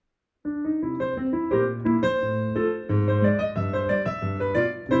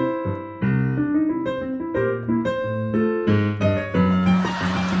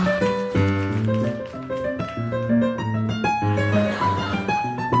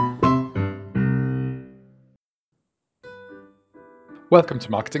Welcome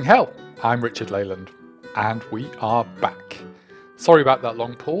to Marketing Hell. I'm Richard Leyland, and we are back. Sorry about that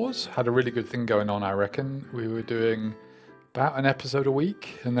long pause. Had a really good thing going on, I reckon. We were doing about an episode a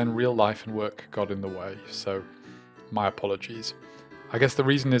week, and then real life and work got in the way, so my apologies. I guess the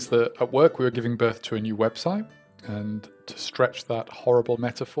reason is that at work we were giving birth to a new website, and to stretch that horrible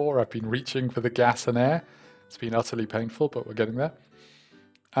metaphor, I've been reaching for the gas and air. It's been utterly painful, but we're getting there.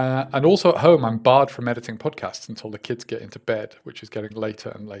 And also at home, I'm barred from editing podcasts until the kids get into bed, which is getting later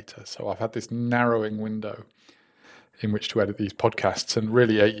and later. So I've had this narrowing window in which to edit these podcasts, and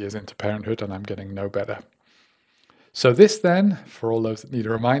really 8 years into parenthood, and I'm getting no better. So this then, for all those that need a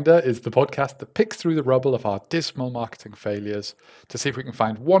reminder, is the podcast that picks through the rubble of our dismal marketing failures to see if we can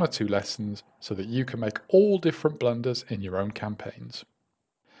find one or two lessons so that you can make all different blunders in your own campaigns.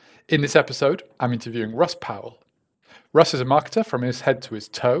 In this episode, I'm interviewing Russ Powell. Russ is a marketer from his head to his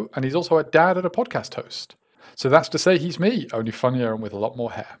toe, and he's also a dad and a podcast host. So that's to say he's me, only funnier and with a lot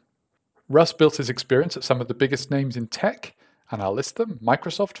more hair. Russ built his experience at some of the biggest names in tech, and I'll list them: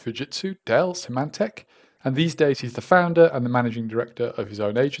 Microsoft, Fujitsu, Dell, Symantec, and these days he's the founder and the managing director of his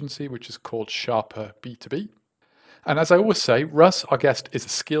own agency, which is called Sharper B2B. And as I always say, Russ, our guest, is a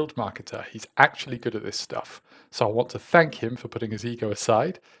skilled marketer. He's actually good at this stuff. So I want to thank him for putting his ego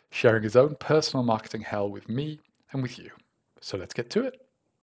aside, sharing his own personal marketing hell with me and with you. So let's get to it.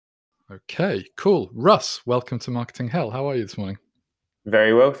 Okay, cool. Russ, welcome to Marketing Hell. How are you this morning?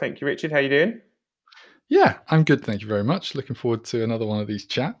 Very well, thank you, Richard. How are you doing? Yeah, I'm good, thank you very much. Looking forward to another one of these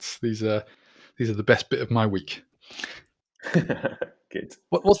chats. These are the best bit of my week. Good.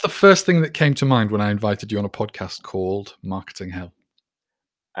 What's the first thing that came to mind when I invited you on a podcast called Marketing Hell?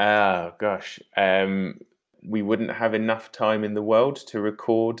 Oh, gosh. We wouldn't have enough time in the world to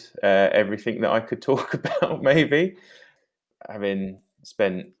record everything that I could talk about, maybe. Having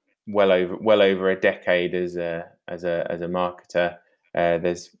spent well over a decade as a marketer,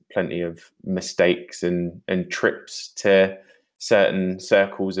 there's plenty of mistakes and trips to certain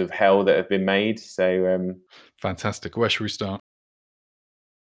circles of hell that have been made. So fantastic. Where should we start?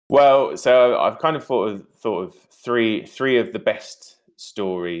 Well, so I've kind of thought of three of the best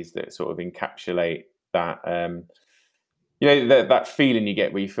stories that sort of encapsulate that that feeling you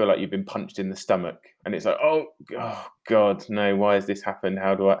get where you feel like you've been punched in the stomach, and it's like, oh God, no, why has this happened?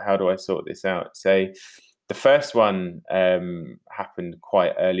 How do I sort this out? So the first one happened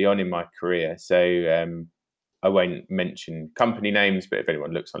quite early on in my career. So I won't mention company names, but if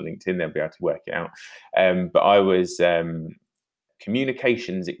anyone looks on LinkedIn, they'll be able to work it out. But I was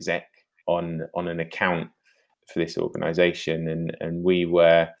communications exec on an account for this organization, and we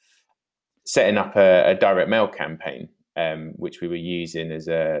were setting up a direct mail campaign, which we were using as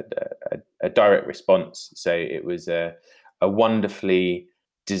a direct response. So it was a wonderfully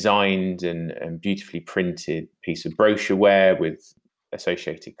designed and beautifully printed piece of brochureware with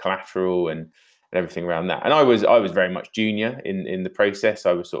associated collateral and everything around that. And I was very much junior in the process.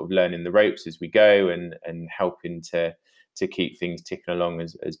 I was sort of learning the ropes as we go and helping to keep things ticking along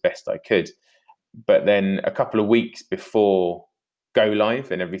as best I could. But then a couple of weeks before go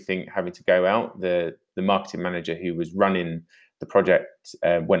live and everything having to go out, the marketing manager who was running the project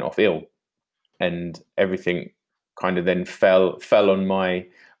went off ill, and everything kind of then fell on my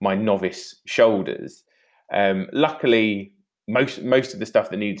novice shoulders. Luckily, most of the stuff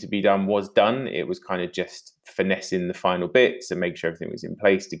that needed to be done was done. It was kind of just finessing the final bits and make sure everything was in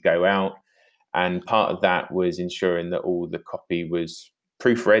place to go out. And part of that was ensuring that all the copy was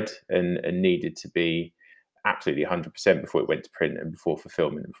proofread and needed to be absolutely 100% before it went to print and before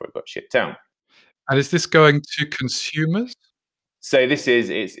fulfillment and before it got shipped out. And is this going to consumers? So this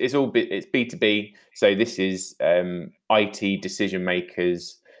is it's B2B. So this is IT decision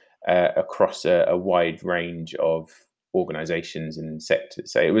makers across a wide range of organizations and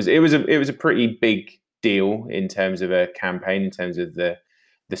sectors. So it was a pretty big deal in terms of a campaign, in terms of the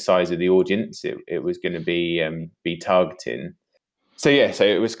size of the audience it was going to be targeting. So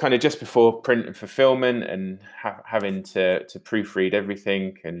it was kind of just before print and fulfillment, and having to proofread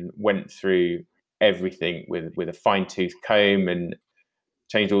everything, and went through everything with a fine-tooth comb and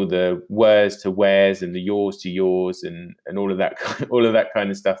changed all the wheres to wheres and the yours to yours and all of that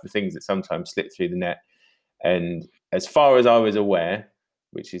kind of stuff, the things that sometimes slip through the net. And as far as I was aware,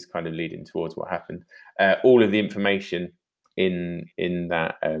 which is kind of leading towards what happened, all of the information in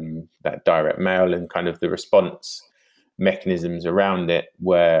that direct mail and kind of the response mechanisms around it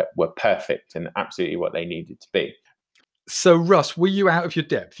were perfect and absolutely what they needed to be. So Russ, were you out of your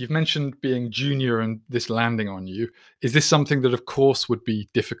depth? You've mentioned being junior and this landing on you. Is this something that of course would be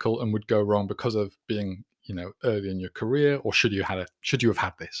difficult and would go wrong because of being, early in your career, or should you have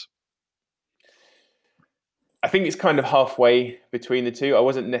had this? I think it's kind of halfway between the two. I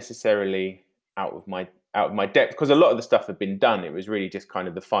wasn't necessarily out of my depth because a lot of the stuff had been done. It was really just kind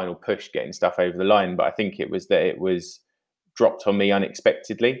of the final push, getting stuff over the line. But I think it was that it was dropped on me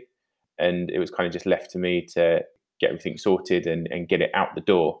unexpectedly, and it was kind of just left to me to get everything sorted and get it out the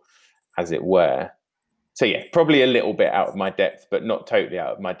door, as it were. So yeah, probably a little bit out of my depth, but not totally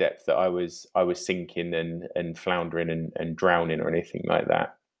out of my depth that I was sinking and floundering and drowning or anything like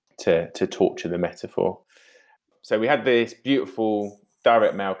that, to torture the metaphor. So we had this beautiful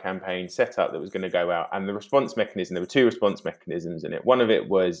direct mail campaign set up that was going to go out, and the response mechanism, there were two response mechanisms in it. One of it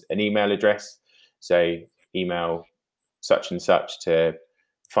was an email address, so email such and such to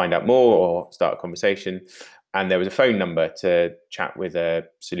find out more or start a conversation. And there was a phone number to chat with a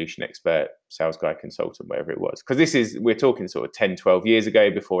solution expert, sales guy, consultant, whatever it was. Because we're talking sort of 10, 12 years ago,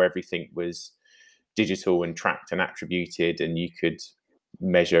 before everything was digital and tracked and attributed, and you could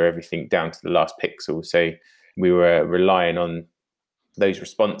measure everything down to the last pixel. So we were relying on those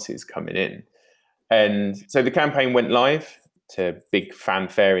responses coming in. And so the campaign went live to big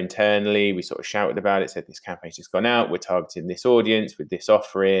fanfare internally. We sort of shouted about it, said this campaign's just gone out. We're targeting this audience with this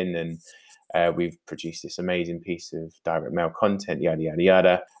offering, and we've produced this amazing piece of direct mail content, yada yada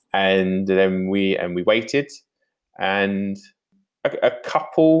yada. And then we waited, and a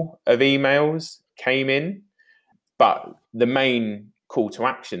couple of emails came in, but the main call to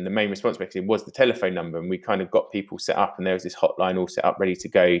action, the main response mechanism, was the telephone number, and we kind of got people set up, and there was this hotline all set up, ready to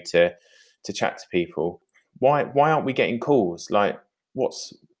go to chat to people. Why aren't we getting calls? Like,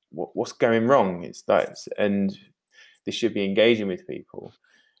 what's going wrong? It's like, and this should be engaging with people.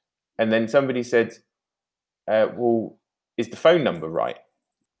 And then somebody said, well, is the phone number right?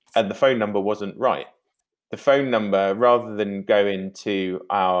 And the phone number wasn't right. The phone number, rather than going to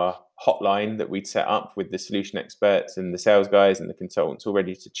our hotline that we'd set up with the solution experts and the sales guys and the consultants all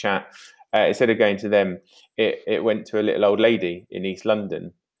ready to chat, instead of going to them, it went to a little old lady in East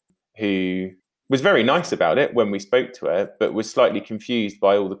London who was very nice about it when we spoke to her, but was slightly confused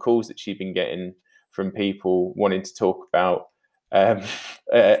by all the calls that she'd been getting from people wanting to talk about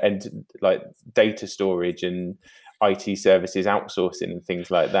and like data storage and IT services outsourcing and things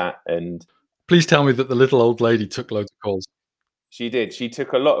like that. And Please tell me that the little old lady took loads of calls. she did. She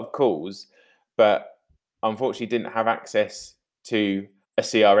took a lot of calls, but unfortunately didn't have access to a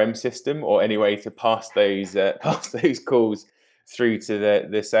CRM system or any way to pass those calls through to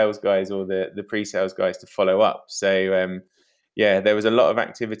the sales guys or the pre-sales guys to follow up. So yeah, there was a lot of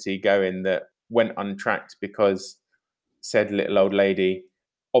activity going that went untracked because said little old lady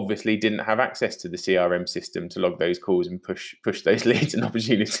obviously didn't have access to the CRM system to log those calls and push those leads and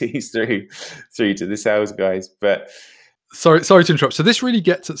opportunities through to the sales guys. But Sorry to interrupt. So this really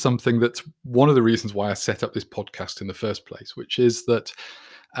gets at something that's one of the reasons why I set up this podcast in the first place, which is that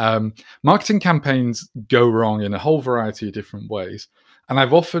marketing campaigns go wrong in a whole variety of different ways. And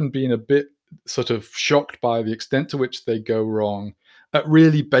I've often been a bit sort of shocked by the extent to which they go wrong at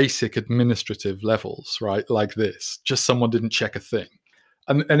really basic administrative levels, right? Like this, just someone didn't check a thing.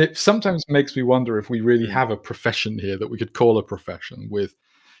 And it sometimes makes me wonder if we really have a profession here that we could call a profession with,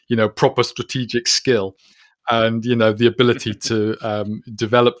 proper strategic skill and the ability to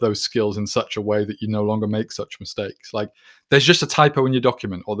develop those skills in such a way that you no longer make such mistakes. Like, there's just a typo in your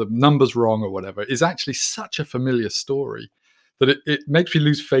document or the number's wrong or whatever is actually such a familiar story that it makes me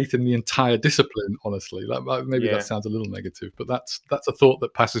lose faith in the entire discipline, honestly. Maybe that yeah. sounds a little negative, but that's a thought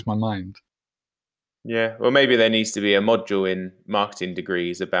that passes my mind. Yeah, well, maybe there needs to be a module in marketing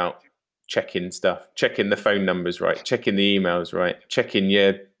degrees about checking stuff, checking the phone numbers right, checking the emails right, checking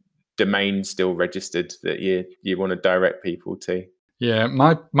your domain still registered that you want to direct people to. Yeah,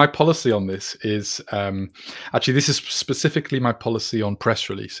 my policy on this is actually, this is specifically my policy on press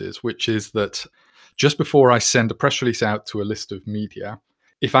releases, which is that just before I send a press release out to a list of media,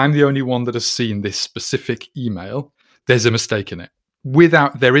 if I'm the only one that has seen this specific email, there's a mistake in it.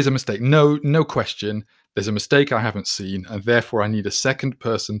 There is a mistake, no question. There's a mistake I haven't seen, and therefore I need a second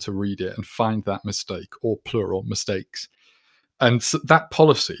person to read it and find that mistake, or plural mistakes. And so that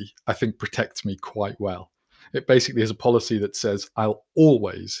policy, I think, protects me quite well. It basically is a policy that says I'll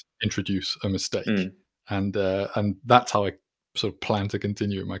always introduce a mistake, and that's how I sort of plan to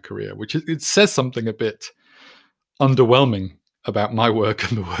continue in my career. It says something a bit underwhelming about my work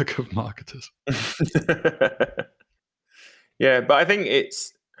and the work of marketers. Yeah, but I think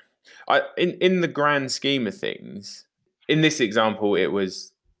in the grand scheme of things, in this example, it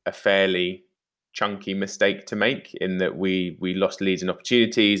was a fairly chunky mistake to make in that we lost leads and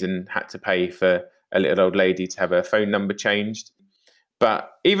opportunities and had to pay for a little old lady to have her phone number changed. But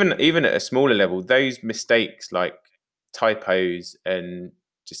even at a smaller level, those mistakes like typos and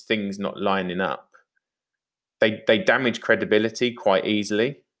just things not lining up, they damage credibility quite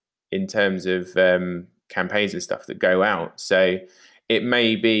easily in terms of campaigns and stuff that go out. So it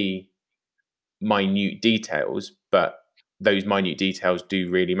may be minute details, but those minute details do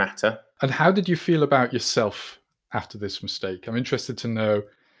really matter. And how did you feel about yourself after this mistake? I'm interested to know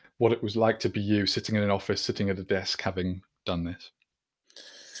what it was like to be you sitting in an office, sitting at a desk, having done this.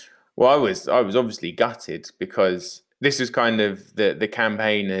 Well, I was obviously gutted because this was kind of the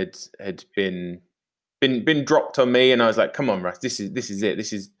campaign had been dropped on me, and I was like, come on, Russ, this is it.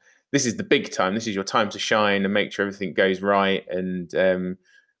 This is the big time. This is your time to shine and make sure everything goes right, and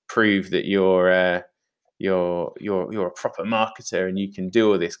prove that you're a proper marketer and you can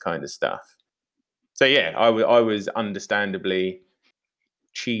do all this kind of stuff. So yeah, I was understandably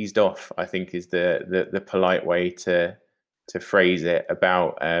cheesed off, I think is the polite way to phrase it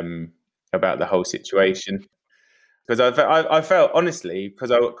about the whole situation. Because I felt honestly,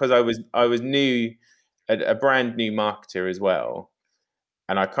 because I was new, a brand new marketer as well,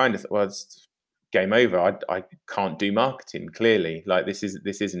 and I kind of thought, well, it's game over. I can't do marketing. Clearly, like this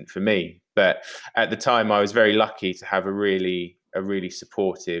isn't for me. But at the time, I was very lucky to have a really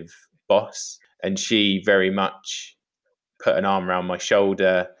supportive boss, and she very much put an arm around my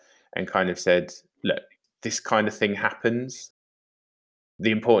shoulder and kind of said, look, this kind of thing happens.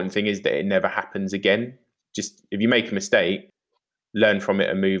 The important thing is that it never happens again. Just if you make a mistake, learn from it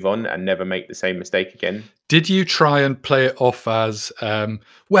and move on and never make the same mistake again. Did you try and play it off as,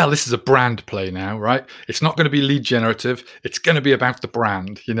 well, this is a brand play now, right? It's not going to be lead generative. It's going to be about the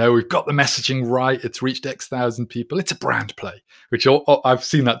brand. You know, we've got the messaging right. It's reached X thousand people. It's a brand play, which I've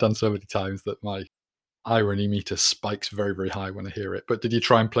seen that done so many times that my irony meter spikes very, very high when I hear it. But did you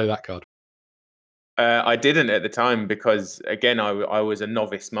try and play that card? I didn't at the time because, again, I was a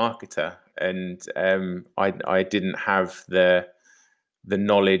novice marketer, and I didn't have the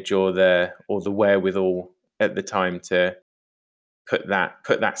knowledge or the wherewithal at the time to put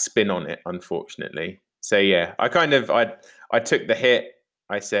that spin on it, unfortunately. So yeah, I took the hit.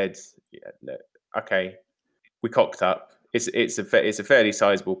 I said, yeah, look, okay, we cocked up. It's a fairly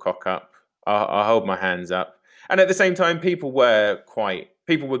sizable cock up. I'll hold my hands up. And at the same time, people were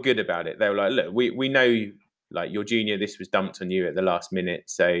good about it. They were like, look, we know, like, you're junior. This was dumped on you at the last minute,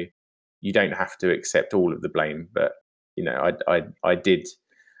 so you don't have to accept all of the blame. But I did.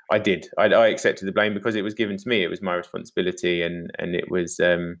 I accepted the blame because it was given to me. It was my responsibility, and it was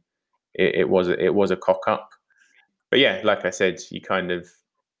a cock up. But yeah, like I said,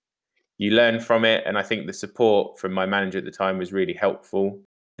 you learn from it, and I think the support from my manager at the time was really helpful.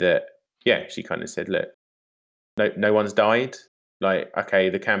 That, yeah, she kind of said, look, no one's died. Like, okay,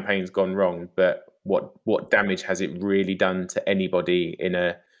 the campaign's gone wrong, but what damage has it really done to anybody in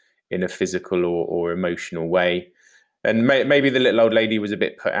a physical or emotional way? And maybe the little old lady was a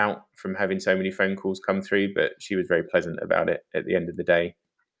bit put out from having so many phone calls come through, but she was very pleasant about it at the end of the day.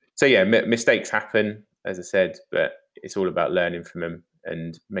 So yeah, mistakes happen, as I said, but it's all about learning from them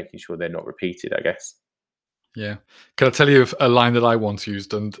and making sure they're not repeated, I guess. Yeah. Can I tell you a line that I once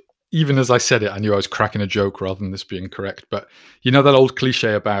used? And even as I said it, I knew I was cracking a joke rather than this being correct. But you know that old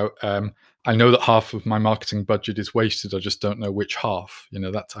cliche about, I know that half of my marketing budget is wasted. I just don't know which half. You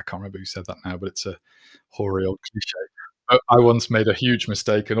know, that's, I can't remember who said that now, but it's a hoary old cliche. I once made a huge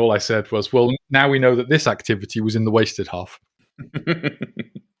mistake, and all I said was, well, now we know that this activity was in the wasted half. You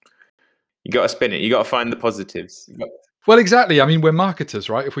got to spin it. You got to find the positives. Well, exactly. I mean, we're marketers,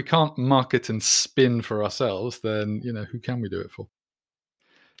 right? If we can't market and spin for ourselves, then, you know, who can we do it for?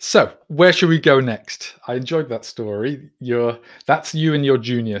 So, where should we go next? I enjoyed that story. That's you and your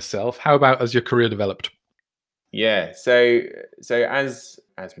junior self. How about as your career developed? Yeah. So as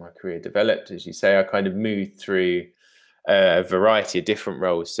my career developed, as you say, I kind of moved through a variety of different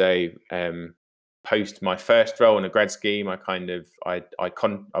roles. So post my first role in a grad scheme, I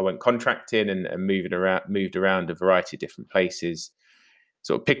went contracting and moved around a variety of different places,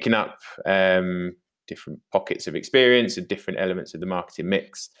 sort of picking up different pockets of experience and different elements of the marketing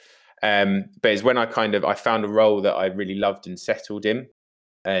mix. But it's when I found a role that I really loved and settled in,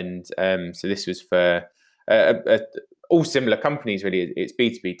 and so this was for all similar companies. Really, it's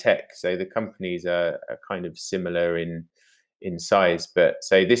B2B tech, so the companies are kind of similar in size. But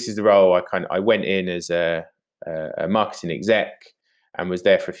so this is the role I went in as a marketing exec and was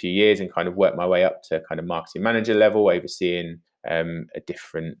there for a few years and kind of worked my way up to kind of marketing manager level, overseeing a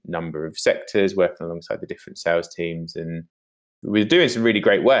different number of sectors, working alongside the different sales teams, and we were doing some really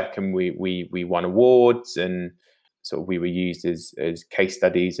great work, and we won awards, and sort of we were used as case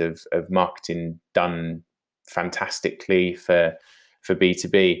studies of marketing done fantastically for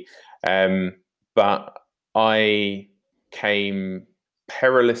B2B. But I came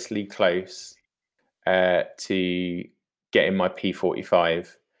perilously close to getting my P45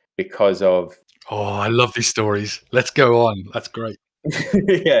 because of Oh, I love these stories. Let's go on. That's great.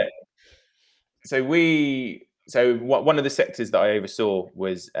 yeah. One of the sectors that I oversaw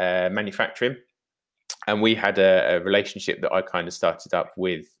was manufacturing, and we had a relationship that I kind of started up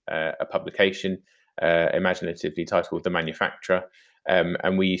with a publication, imaginatively titled The Manufacturer,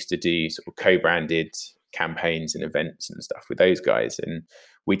 and we used to do sort of co-branded campaigns and events and stuff with those guys, and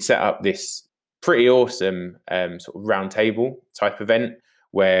we'd set up this pretty awesome sort of round table type event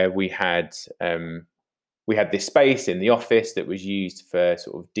where we had this space in the office that was used for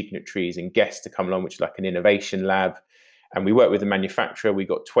sort of dignitaries and guests to come along, which is like an innovation lab. And we worked with the manufacturer. We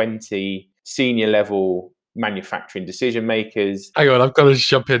got 20 senior level manufacturing decision makers. Hang on, I've got to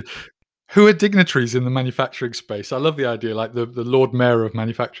jump in. Who are dignitaries in the manufacturing space? I love the idea, like the Lord Mayor of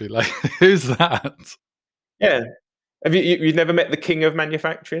manufacturing. Like, who's that? Yeah. Have you've never met the king of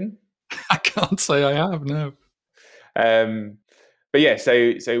manufacturing? I can't say I have, no. But yeah,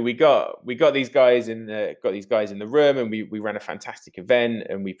 so we got these guys in the room, and we ran a fantastic event,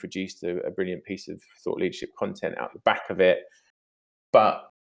 and we produced a brilliant piece of thought leadership content out the back of it. But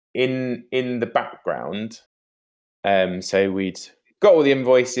in the background, so we'd got all the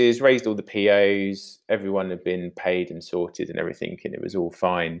invoices, raised all the POs, everyone had been paid and sorted and everything, and it was all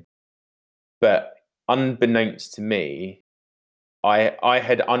fine. But unbeknownst to me, I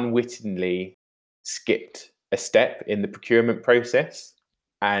had unwittingly skipped a step in the procurement process,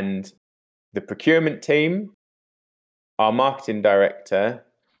 and the procurement team, our marketing director,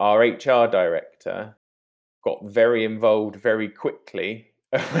 our HR director got very involved very quickly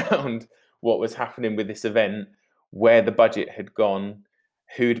around what was happening with this event, where the budget had gone,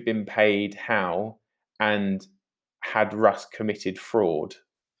 who'd been paid how, and had Russ committed fraud.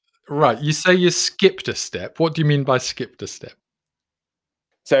 Right, you say you skipped a step. What do you mean by skipped a step?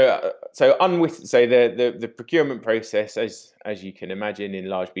 So the procurement process, as you can imagine, in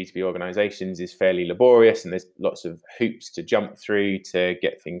large B2B organizations, is fairly laborious, and there's lots of hoops to jump through to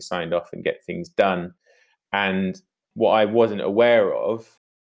get things signed off and get things done. And what I wasn't aware of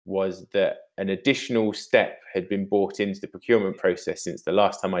was that an additional step had been brought into the procurement process since the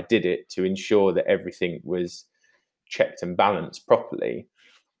last time I did it, to ensure that everything was checked and balanced properly.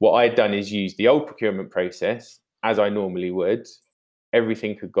 What I'd done is use the old procurement process as I normally would.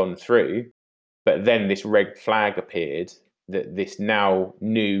 Everything had gone through, but then this red flag appeared that this now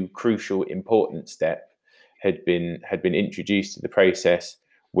new crucial important step had been introduced to the process,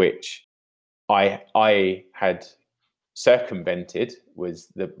 which I had circumvented, was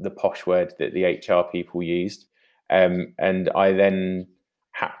the posh word that the HR people used, and I then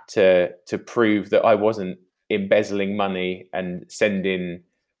had to prove that I wasn't embezzling money and sending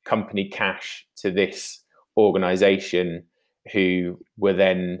company cash to this organization, who were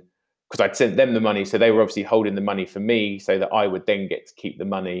then, because I'd sent them the money, so they were obviously holding the money for me so that I would then get to keep the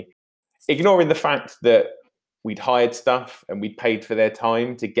money, ignoring the fact that we'd hired stuff and we'd paid for their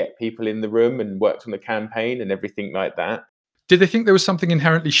time to get people in the room and worked on the campaign and everything like that. Did they think there was something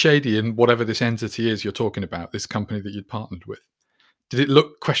inherently shady in whatever this entity is you're talking about, this company that you'd partnered with? Did it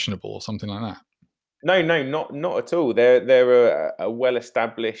look questionable or something like that? No, not at all. They're a well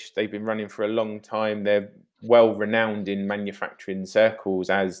established. They've been running for a long time. They're well renowned in manufacturing circles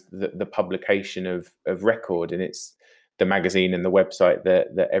as the publication of record, and it's the magazine and the website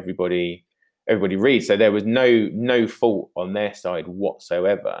that everybody reads. So there was no fault on their side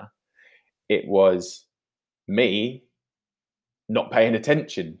whatsoever. It was me not paying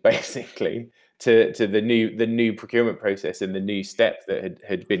attention, basically, to the new procurement process and the new step that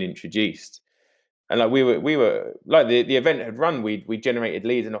had been introduced. And like we were like, the event had run, we generated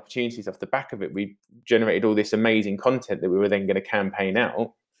leads and opportunities off the back of it. We generated all this amazing content that we were then going to campaign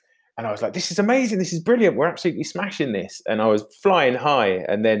out. And I was like, this is amazing, this is brilliant, we're absolutely smashing this. And I was flying high,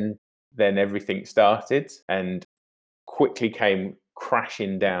 and then everything started and quickly came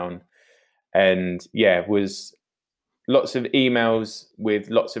crashing down. And yeah, was lots of emails with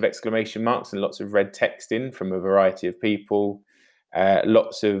lots of exclamation marks and lots of red text in from a variety of people,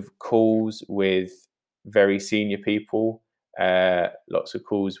 lots of calls with very senior people, lots of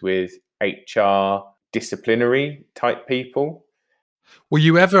calls with HR disciplinary type people. Were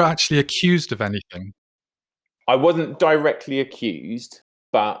you ever actually accused of anything? I wasn't directly accused,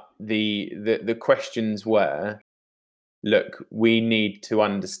 but the questions were, look, we need to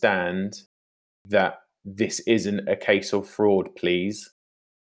understand that this isn't a case of fraud, please.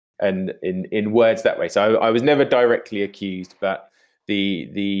 And in words that way. So I was never directly accused, but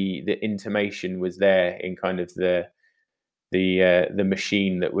the intimation was there in kind of the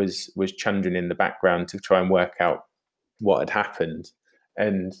machine that was chundering in the background to try and work out what had happened.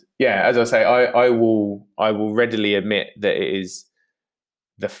 And yeah, as I say, I will readily admit that it is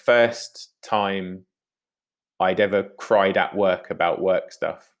the first time I'd ever cried at work about work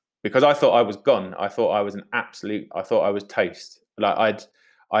stuff, because I thought I was gone. I thought I was I thought I was toast. Like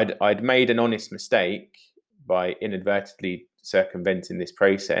I'd made an honest mistake by inadvertently circumventing this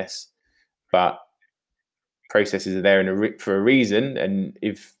process, but processes are there for a reason, and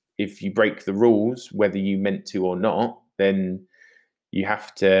if you break the rules, whether you meant to or not, then you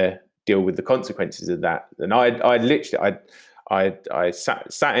have to deal with the consequences of that. And I literally I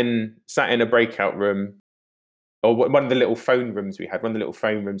sat in a breakout room, or one of the little phone rooms we had, one of the little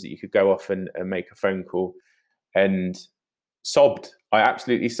phone rooms that you could go off and make a phone call, and sobbed. I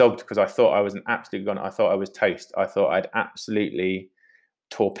absolutely sobbed because I thought I was an absolute gone. I thought I was toast. I thought I'd absolutely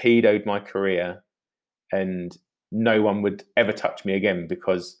torpedoed my career, and no one would ever touch me again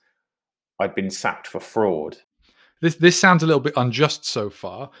because I'd been sacked for fraud. This sounds a little bit unjust so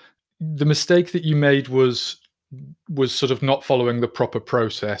far. The mistake that you made was sort of not following the proper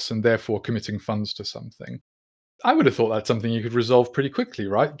process and therefore committing funds to something. I would have thought that's something you could resolve pretty quickly,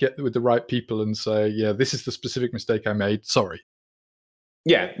 right? Get with the right people and say, "Yeah, this is the specific mistake I made. Sorry."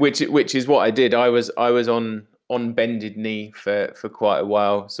 Yeah, which is what I did. I was on bended knee for quite a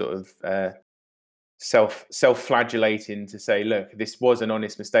while, sort of self flagellating to say, look, this was an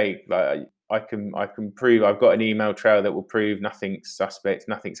honest mistake. Like I can prove. I've got an email trail that will prove nothing's suspect,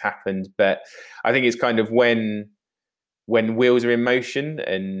 nothing's happened. But I think it's kind of when wheels are in motion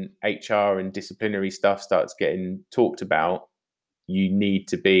and HR and disciplinary stuff starts getting talked about, you need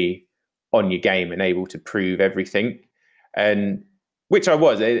to be on your game and able to prove everything. And which I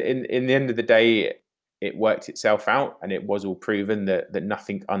was. In the end of the day, it worked itself out, and it was all proven that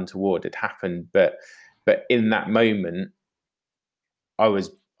nothing untoward had happened. But in that moment, I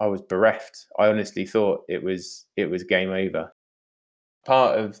was I was bereft. I honestly thought it was game over.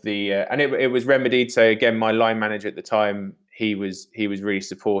 Part of the and it was remedied. So again, my line manager at the time, he was really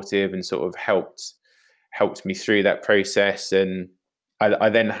supportive and sort of helped me through that process. And I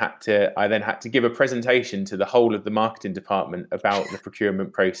then had to give a presentation to the whole of the marketing department about the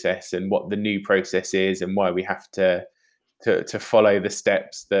procurement process and what the new process is and why we have to follow the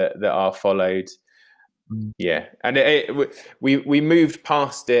steps that are followed. Mm, Yeah, and we moved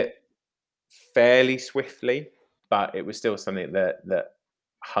past it fairly swiftly, but it was still something that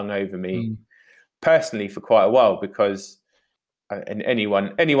hung over me mm. personally for quite a while, because and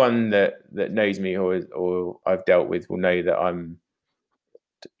anyone that knows me or I've dealt with will know that I'm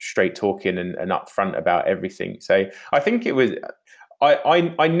straight talking and upfront about everything. So I think it was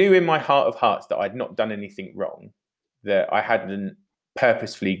I knew in my heart of hearts that I'd not done anything wrong, that I hadn't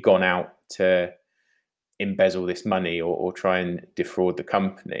purposefully gone out to embezzle this money or try and defraud the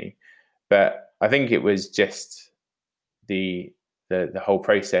company. But I think it was just the the whole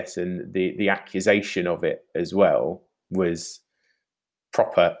process and the accusation of it as well was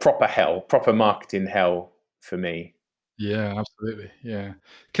proper hell, proper marketing hell for me. Yeah, absolutely. Yeah.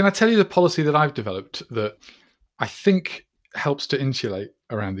 Can I tell you the policy that I've developed that I think helps to insulate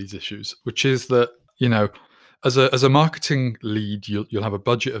around these issues, which is that, you know, as a marketing lead, you'll have a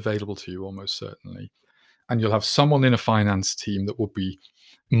budget available to you almost certainly, and you'll have someone in a finance team that will be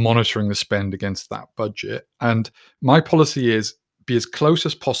monitoring the spend against that budget. And my policy is be as close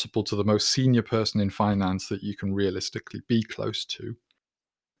as possible to the most senior person in finance that you can realistically be close to,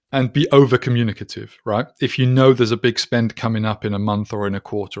 and be over communicative, right? If you know there's a big spend coming up in a month or in a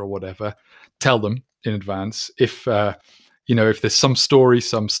quarter or whatever, tell them in advance. If there's some story,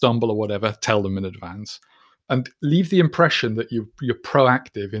 some stumble or whatever, tell them in advance, and leave the impression that you're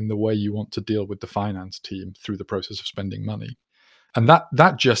proactive in the way you want to deal with the finance team through the process of spending money. And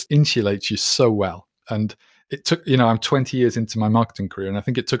that just insulates you so well. And it took, I'm 20 years into my marketing career, and I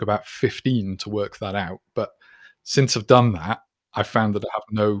think it took about 15 to work that out. But since I've done that, I found that I have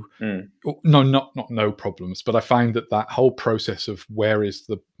Mm. no, not no problems, but I find that whole process of where is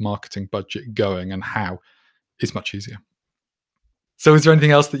the marketing budget going and how is much easier. So, is there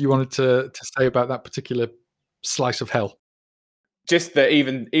anything else that you wanted to say about that particular slice of hell? Just that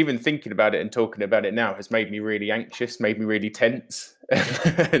even thinking about it and talking about it now has made me really anxious, made me really tense,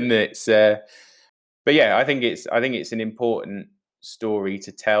 and it's. But yeah, I think it's an important story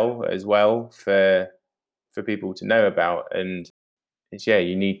to tell as well for people to know about. And it's, yeah,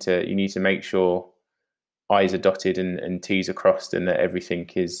 you need to make sure I's are dotted and T's are crossed, and that everything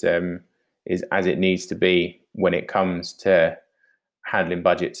is as it needs to be when it comes to handling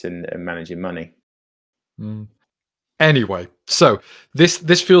budgets and managing money. Mm. Anyway, so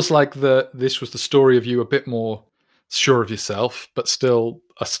this feels like this was the story of you a bit more sure of yourself, but still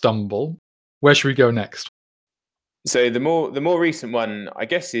a stumble. Where should we go next? So the more recent one, I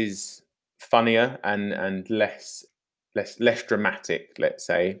guess, is funnier and less dramatic, let's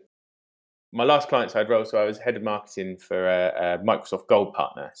say. My last client side role, so I was head of marketing for a Microsoft Gold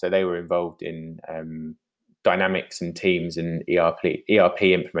partner. So they were involved in Dynamics and Teams and ERP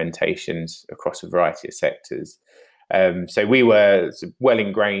implementations across a variety of sectors. So we were well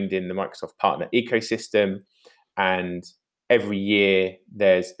ingrained in the Microsoft partner ecosystem, and every year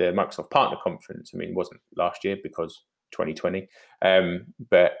there's the Microsoft Partner Conference. I mean, it wasn't last year because 2020,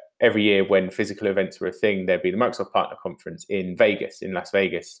 but every year when physical events were a thing, there'd be the Microsoft Partner Conference in Las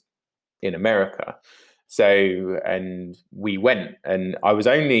Vegas, in America. So, and we went, and I was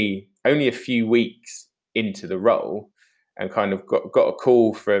only a few weeks into the role, and kind of got a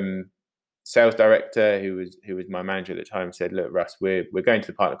call from sales director who was my manager at the time. Said, "Look, Russ, we're going to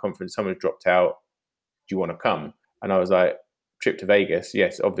the partner conference. Someone's dropped out. Do you want to come?" And I was like, "Trip to Vegas?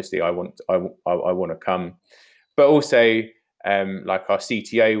 Yes, obviously I want to come." But also, like our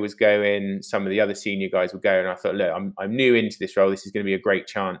CTO was going, some of the other senior guys were going. I thought, look, I'm new into this role. This is going to be a great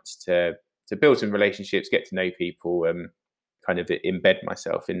chance to build some relationships, get to know people, and kind of embed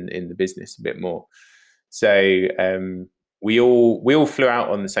myself in the business a bit more. So we all flew out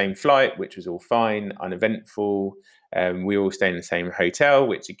on the same flight, which was all fine, uneventful. We all stayed in the same hotel,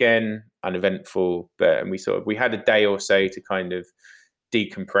 which again uneventful. But we had a day or so to kind of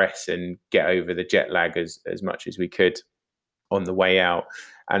decompress and get over the jet lag as much as we could on the way out.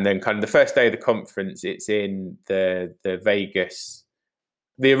 And then kind of the first day of the conference, it's in the Vegas,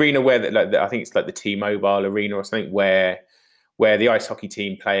 the arena where I think it's like the T-Mobile Arena or something, where the ice hockey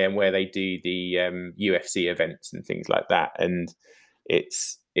team play and where they do the UFC events and things like that. And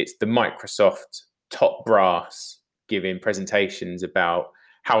it's the Microsoft top brass giving presentations about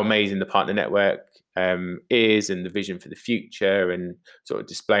how amazing the partner network is, and the vision for the future, and sort of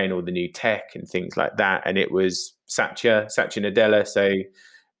displaying all the new tech and things like that. And it was Satya Nadella, so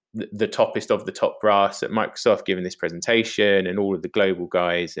the toppest of the top brass at Microsoft, giving this presentation, and all of the global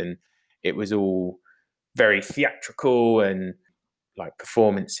guys. And it was all very theatrical and like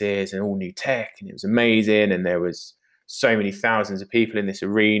performances and all new tech, and it was amazing. And there was so many thousands of people in this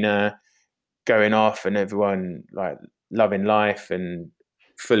arena going off, and everyone like loving life and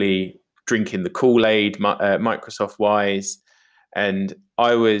fully drinking the Kool-Aid, Microsoft wise. And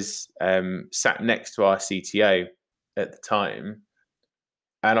I was sat next to our CTO at the time,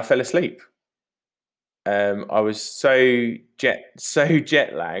 and I fell asleep. I was so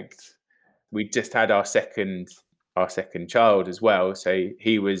jet lagged. We just had our second child as well, so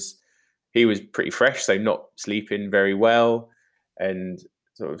he was pretty fresh, so not sleeping very well, and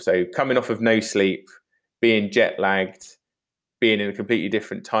sort of so coming off of no sleep, being jet lagged, being in a completely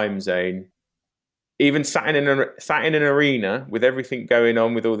different time zone, even sat in an arena with everything going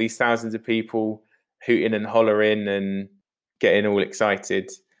on, with all these thousands of people hooting and hollering and getting all excited.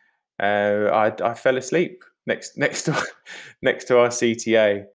 I fell asleep next to next to our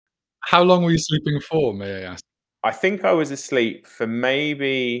CTA. How long were you sleeping for, may I ask? I think I was asleep for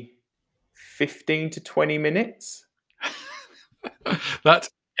maybe 15 to 20 minutes.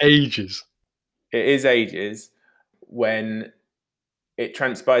 That's ages. It is ages. When it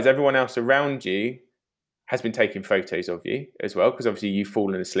transpires everyone else around you has been taking photos of you as well, because obviously you've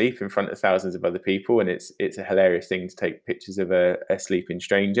fallen asleep in front of thousands of other people, and it's a hilarious thing to take pictures of a sleeping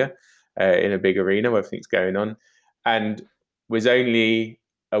stranger in a big arena where everything's going on. And was only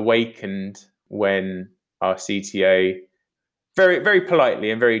awakened when our CTO very, very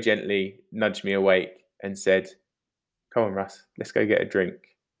politely and very gently nudged me awake and said, "Come on, Russ, let's go get a drink,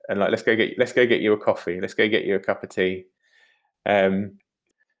 and like let's go get you a coffee, let's go get you a cup of tea." Um,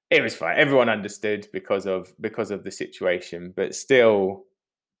 it was fine. Everyone understood because of the situation, but still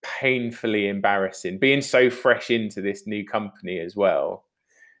painfully embarrassing. Being so fresh into this new company as well,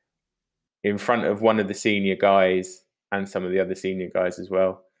 in front of one of the senior guys and some of the other senior guys as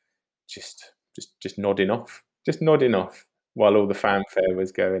well, just nodding off while all the fanfare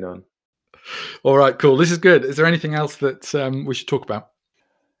was going on. All right, cool. This is good. Is there anything else that we should talk about?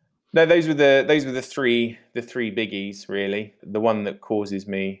 No, those were the three biggies really. The one that causes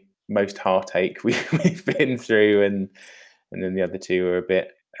me most heartache we've been through, and then the other two are a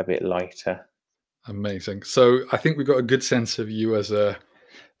bit lighter. Amazing. So I think we got a good sense of you as a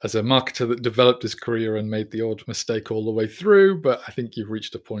marketer that developed his career and made the odd mistake all the way through, but I think you've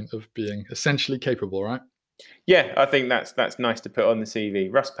reached a point of being essentially capable, right? Yeah, I think that's nice to put on the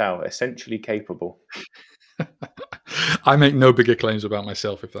CV. Russ Powell, essentially capable. I make no bigger claims about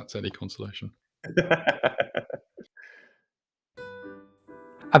myself, if that's any consolation.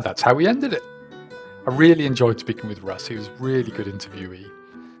 And that's how we ended it. I really enjoyed speaking with Russ. He was a really good interviewee.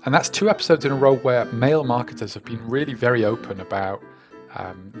 And that's 2 episodes in a row where male marketers have been really very open about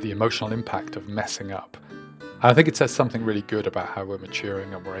the emotional impact of messing up. And I think it says something really good about how we're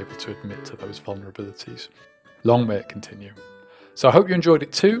maturing and we're able to admit to those vulnerabilities. Long may it continue. So I hope you enjoyed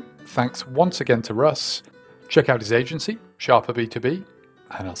it too. Thanks once again to Russ. Check out his agency, Sharper B2B,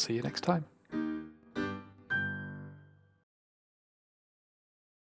 and I'll see you next time.